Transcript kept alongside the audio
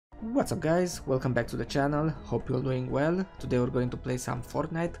What's up guys, welcome back to the channel, hope you're doing well. Today we're going to play some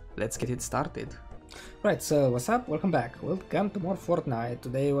Fortnite, let's get it started. Right, so what's up, welcome back, welcome to more Fortnite.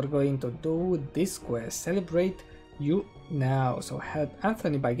 Today we're going to do this quest, celebrate you now. So help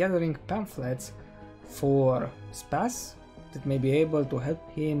Anthony by gathering pamphlets for Spas that may be able to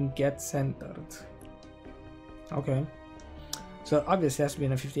help him get centered. Okay, so obviously it has to be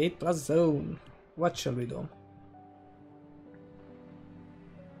in a 58 plus zone. What shall we do?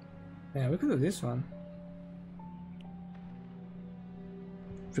 Yeah, we could do this one.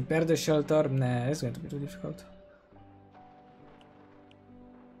 Prepare the shelter. Nah, it's going to be too difficult.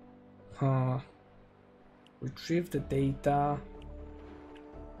 Retrieve the data.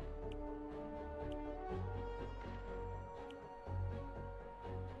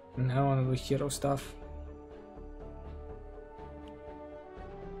 No, I want to do hero stuff.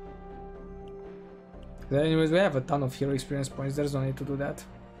 Anyways, we have a ton of hero experience points. There's no need to do that.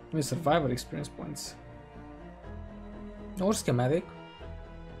 With survivor experience points. Or schematic.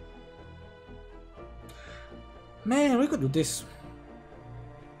 Man, we could do this.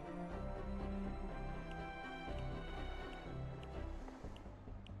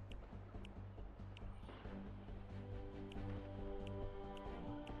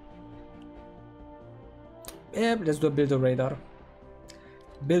 Yeah, let's do a build a radar.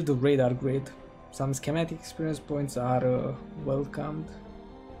 Build a radar grid. Some schematic experience points are welcomed,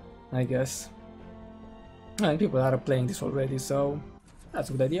 I guess. And people are playing this already, so that's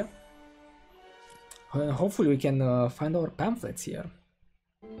a good idea. Hopefully we can find our pamphlets here.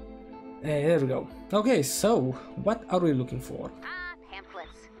 There we go. Okay, so what are we looking for? Ah,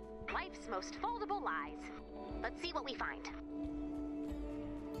 pamphlets. Life's most foldable lies. Let's see what we find.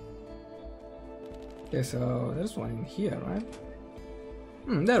 Okay, so there's one in here, right?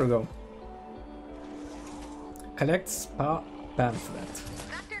 There we go. Collect spa pamphlet.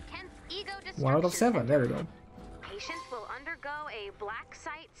 1 out of 7, there we go. Patients will undergo a black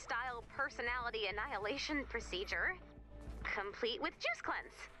site style personality annihilation procedure, complete with juice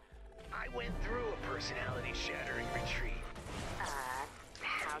cleanse. I went through a personality shattering retreat.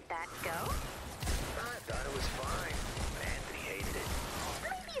 How'd that go? I thought it was fine, but Anthony hated it.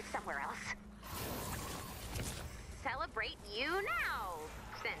 Maybe somewhere else. Celebrate you now,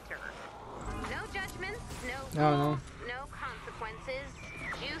 Center. No judgments, no consequences.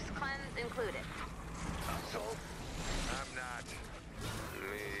 Juice cleanse included. So, I'm not.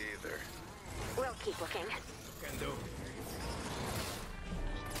 Me either. We'll keep looking. Can do.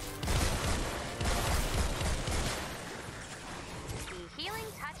 The Healing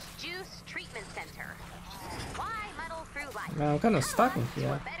Touch Juice Treatment Center. Why muddle through life? Man, I'm kind of stuck in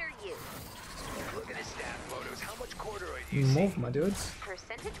here. Better use. Look at his stat photos. How much corduroy do you Move, see? my dudes.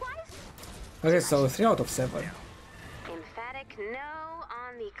 Percentage-wise? Okay, so 3 out of 7. Emphatic no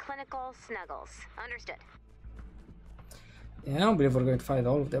on the clinical snuggles. Understood. Yeah, I don't believe we're going to find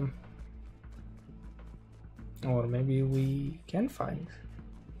all of them. Or maybe we can find.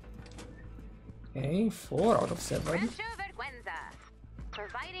 Okay, 4 out of 7. Rancho Vergüenza.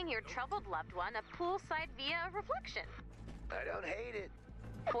 Providing your troubled loved one a poolside via reflection. I don't hate it.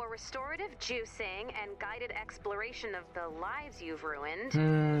 For restorative juicing and guided exploration of the lives you've ruined.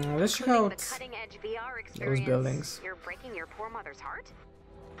 Let's check including out the cutting-edge VR experience. those buildings. You're breaking your poor mother's heart?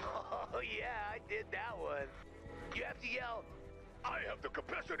 Oh, yeah, I did that one. You have to yell, I have the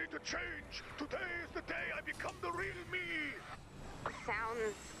capacity to change. Today is the day I become the real me.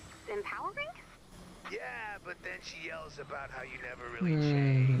 Sounds empowering? Yeah, but then she yells about how you never really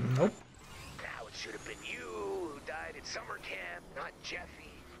changed. Nope. Now it should have been you who died at summer camp, not Jeffy.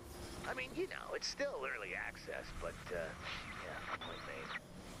 I mean, you know, it's still early access, but, yeah, point made.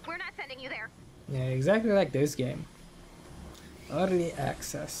 We're not sending you there. Yeah, exactly like this game. Early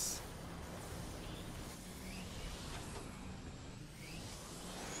access.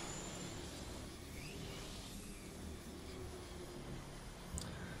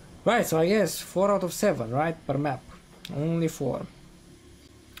 Right, so I guess 4 out of 7, right, per map. Only 4.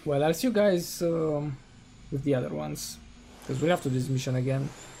 Well, I'll see you guys with the other ones, because we'll have to do this mission again.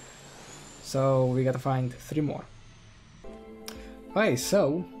 So we gotta find 3 more. Okay,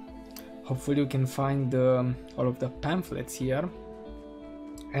 so hopefully we can find all of the pamphlets here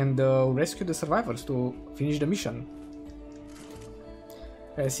and rescue the survivors to finish the mission.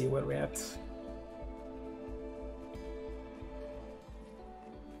 Let's see where we're at.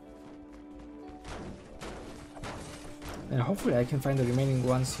 And hopefully I can find the remaining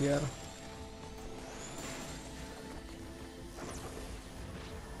ones here.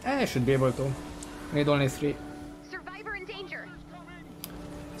 I should be able to. Need only 3. Survivor in danger.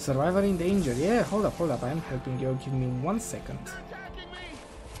 Survivor in danger. Yeah, hold up. I am helping you. Give me 1 second.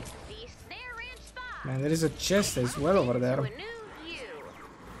 Man, there is a chest as well over there. To a new you.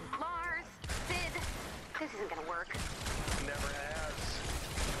 Lars, Sid, this isn't gonna work. Never has.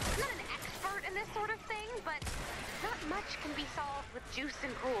 I'm not an expert in this sort of thing, but not much can be solved with juice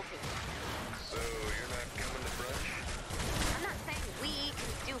and cruelty. So you're not coming to brunch? I'm not saying we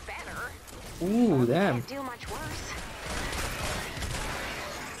can do better. Ooh, We damn. can't do much worse.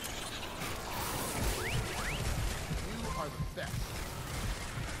 You are the best.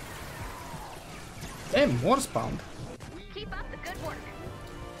 Damn, more spawned. Keep up the good work.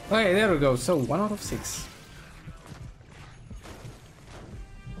 Okay, there we go. So 1 out of 6.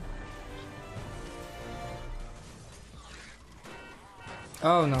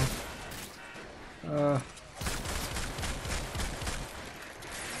 Oh no.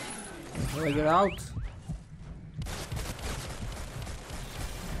 How do I get out?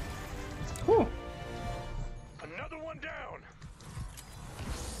 Whew. Another one down.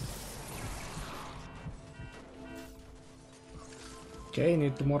 Okay,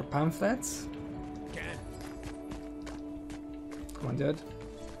 need 2 more pamphlets. Can. Come on, dude.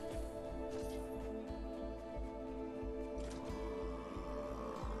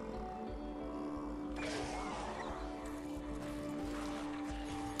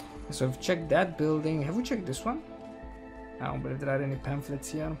 So we've checked that building. Have we checked this one? I don't believe there are any pamphlets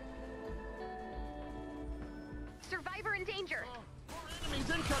here. Survivor in danger. More enemies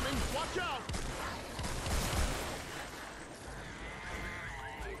incoming. Watch out.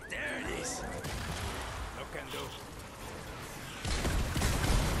 There it is. No can do.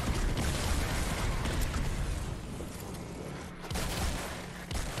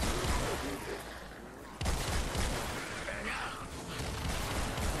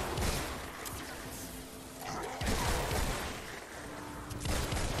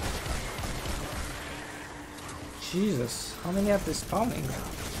 Jesus, how many are they spawning?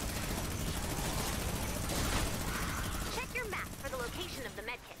 Check your map for the location of the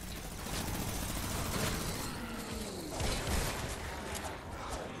medkit.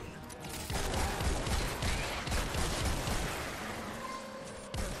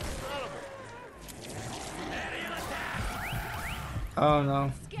 Oh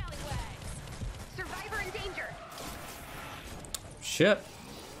no. Survivor in danger. Shit.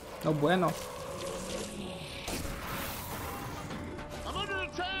 No bueno. I'm under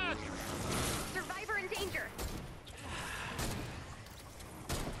attack. Survivor in danger.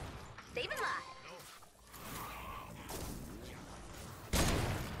 Saving lives.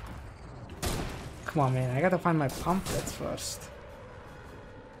 Come on, man. I gotta find my pamphlets first.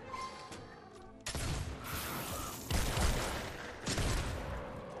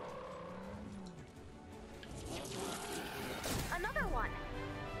 Another one.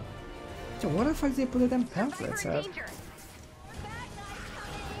 So what the fuck they put them pamphlets Survivor in at? danger.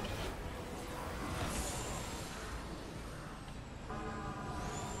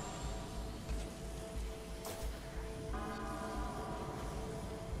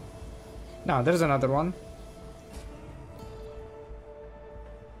 No, there's another one.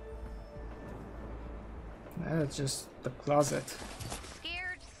 That's just the closet.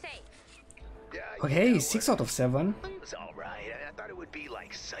 Scared safe. Yeah, Okay, 6 out of 7. It was alright. I thought it would be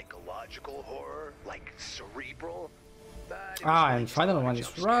like psychological horror, like cerebral. But it was Ah, like and final some one is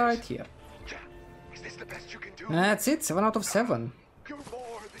jump right scares. here. Yeah. Is this the best you can do? That's it, 7 out of 7. You're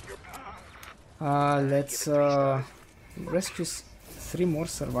more than your past. Let's rescue 3 more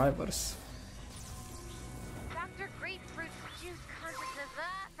survivors. Dr. Grapefruit's juice consciousness.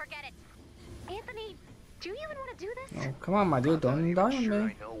 Forget it. Anthony, do you even want to do this? Oh, come on, my dude, don't die on Sure,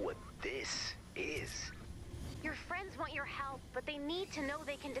 me. I know what this is. Your friends want your help, but they need to know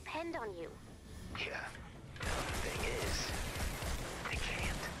they can depend on you. Yeah. The thing is, I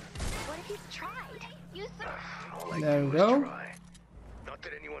can't. What if you tried? You All I There do we is go. try. Not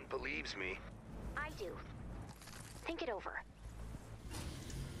that anyone believes me. I do. Think it over.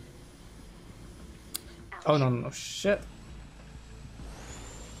 Ouch. Oh, no, shit.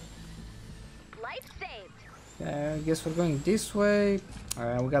 Life saved. I guess we're going this way.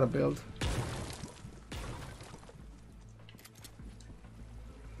 We gotta build.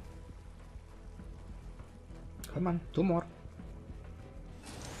 Come on, 2 more.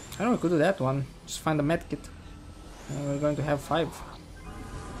 I know we could do that one. Just find a medkit. We're going to have 5.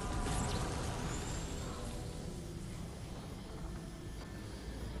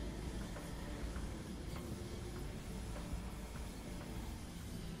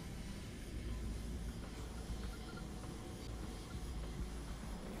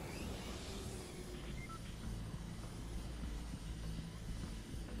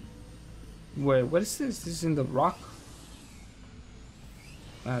 Wait, what is this? This is in the rock?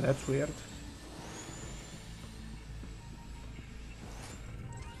 Ah, that's weird.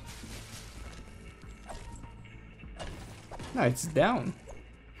 No, it's down.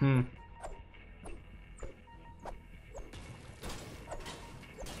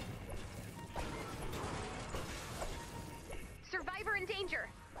 Survivor in danger.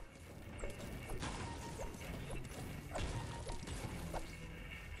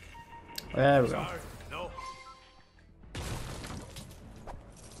 There we go. No.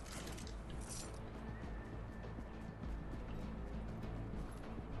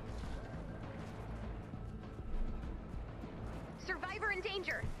 Survivor in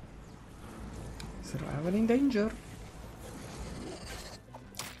danger. Survivor in danger.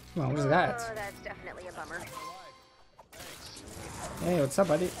 Well, what's that? Oh, that's definitely a bummer. Hey, what's up,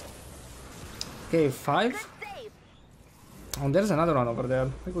 buddy? Okay, 5. Good save. Oh, there's another one over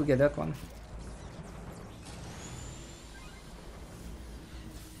there. We could get that one.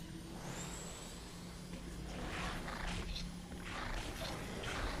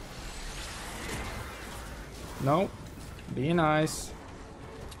 No. Be nice.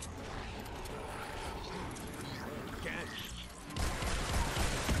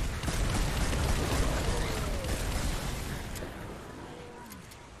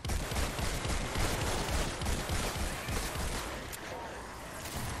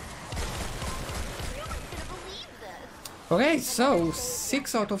 Okay, so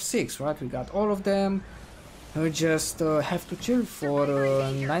 6 out of 6, right? We got all of them. We just have to chill for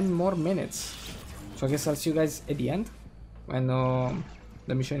 9 more minutes. So I guess I'll see you guys at the end, when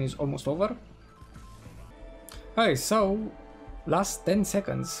the mission is almost over. Okay, so last 10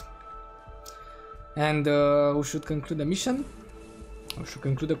 seconds. And we should conclude the mission. We should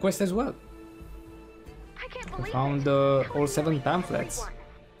conclude the quest as well. I can't We believe found it. all 7 pamphlets. Everyone.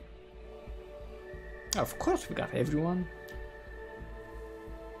 Of course we got everyone.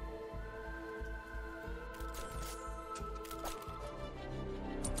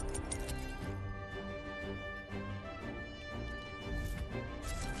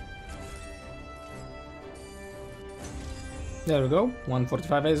 There we go,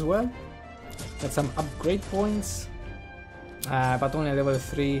 145 as well. Got some upgrade points, but only level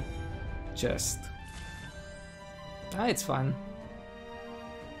 3. Just it's fun.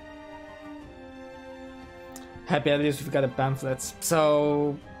 Happy at least we got the pamphlets.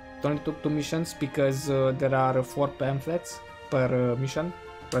 So it only took 2 missions because there are 4 pamphlets per mission,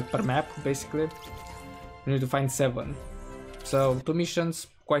 per map basically. We need to find 7. So 2 missions,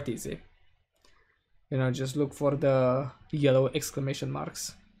 quite easy. You know, just look for the yellow exclamation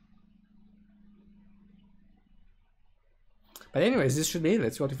marks. But anyways, this should be it.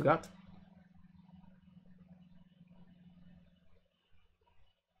 Let's see what we've got.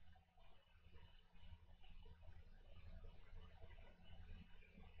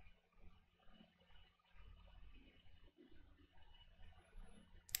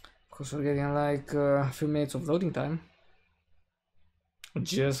 Of course, we're getting like a few minutes of loading time.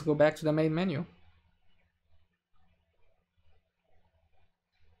 Just go back to the main menu.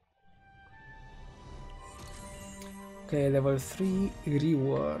 Okay, level 3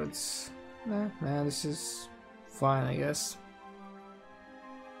 rewards. Man, this is fine, I guess.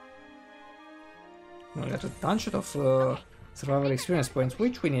 We got a bunch of survival experience points,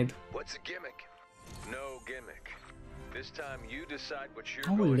 which we need. What's a gimmick? No gimmick. This time you decide what you're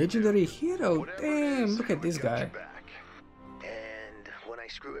Oh, going to legendary do. hero! Whatever it Damn, is, look at we this got guy. your back. And when I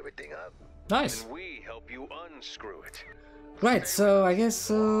screw everything up, Nice. then we help you unscrew it. Right, so I guess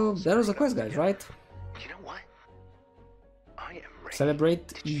there was a quest, guys, right? You know what? I am ready.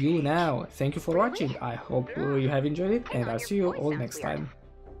 Celebrate you now. Thank you for watching. I hope you have enjoyed it, and I'll see you all next time.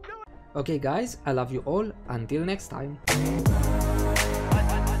 Okay guys, I love you all. Until next time.